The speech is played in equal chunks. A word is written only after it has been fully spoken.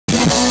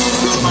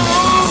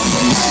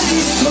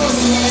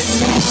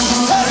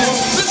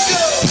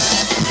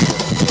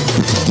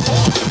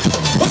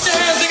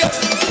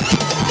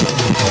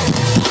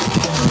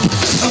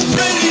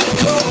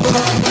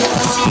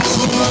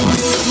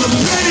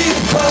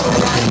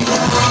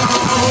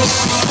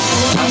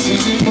I see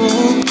you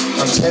move,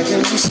 I'm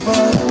taking you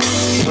smart,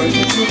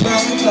 bringing you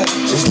back like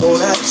it's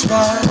going out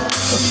smart.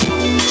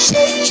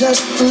 Shake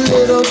just a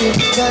little bit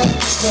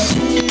faster,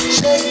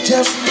 shake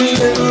just a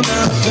little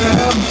now,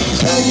 girl.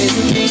 I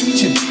didn't need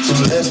you, so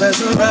let's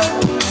mess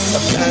around.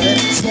 I'm got an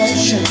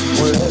obsession,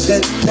 well let's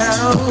get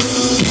down.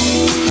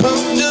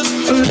 Come just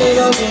a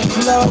little bit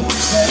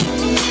closer,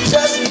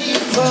 just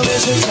need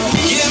permission to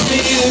give me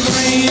the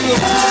green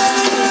light.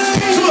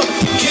 Come on,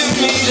 give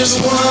me just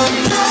one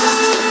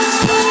night.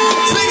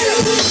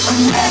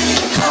 I'm ready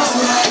to go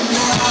right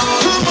now.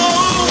 Come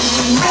on,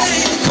 I'm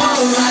ready to go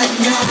right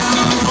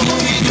now.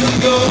 We can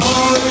go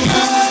all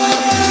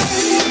night.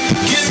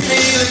 Give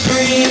me the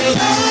green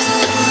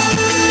light.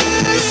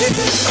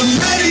 I'm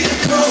ready to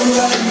go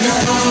right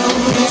now.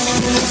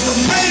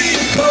 I'm ready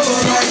to go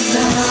right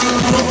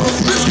now.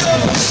 Let's go.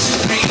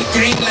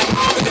 Green light,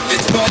 but if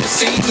it's what it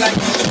seems like,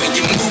 the way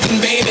you're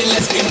moving, baby,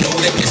 lets me know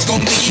that it's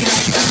gonna be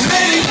right. I'm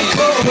ready to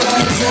go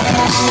right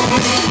now.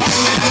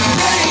 I'm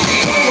ready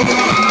to go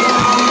right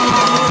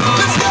now.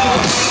 Let's go.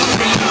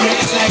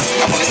 Green lights,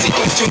 I wanna see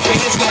what your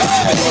hands like.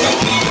 I wanna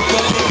be the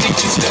girl that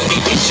you study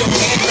with your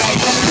hand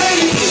right. I'm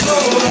ready to go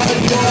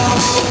right now.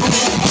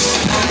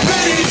 I'm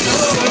ready to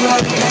go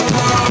right now.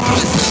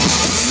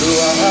 Do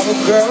I have a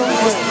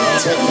girlfriend?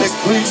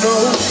 Technically no.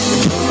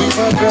 You'll be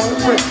my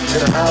girlfriend,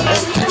 and I'll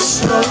make it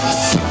slow.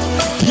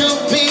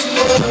 You'll be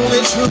my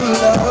true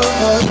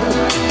love.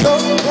 No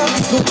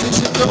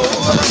competition, no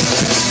one.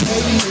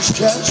 Maybe it's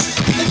just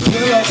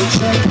will I be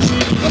changed?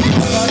 I'm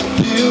not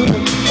you.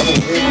 I'm a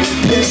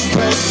with this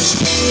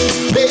race.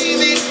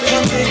 Baby,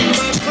 come in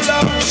my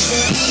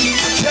closet.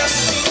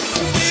 Just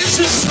this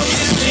is so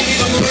give me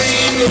the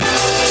green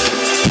light.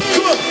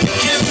 Come on,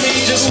 give me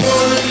just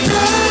one.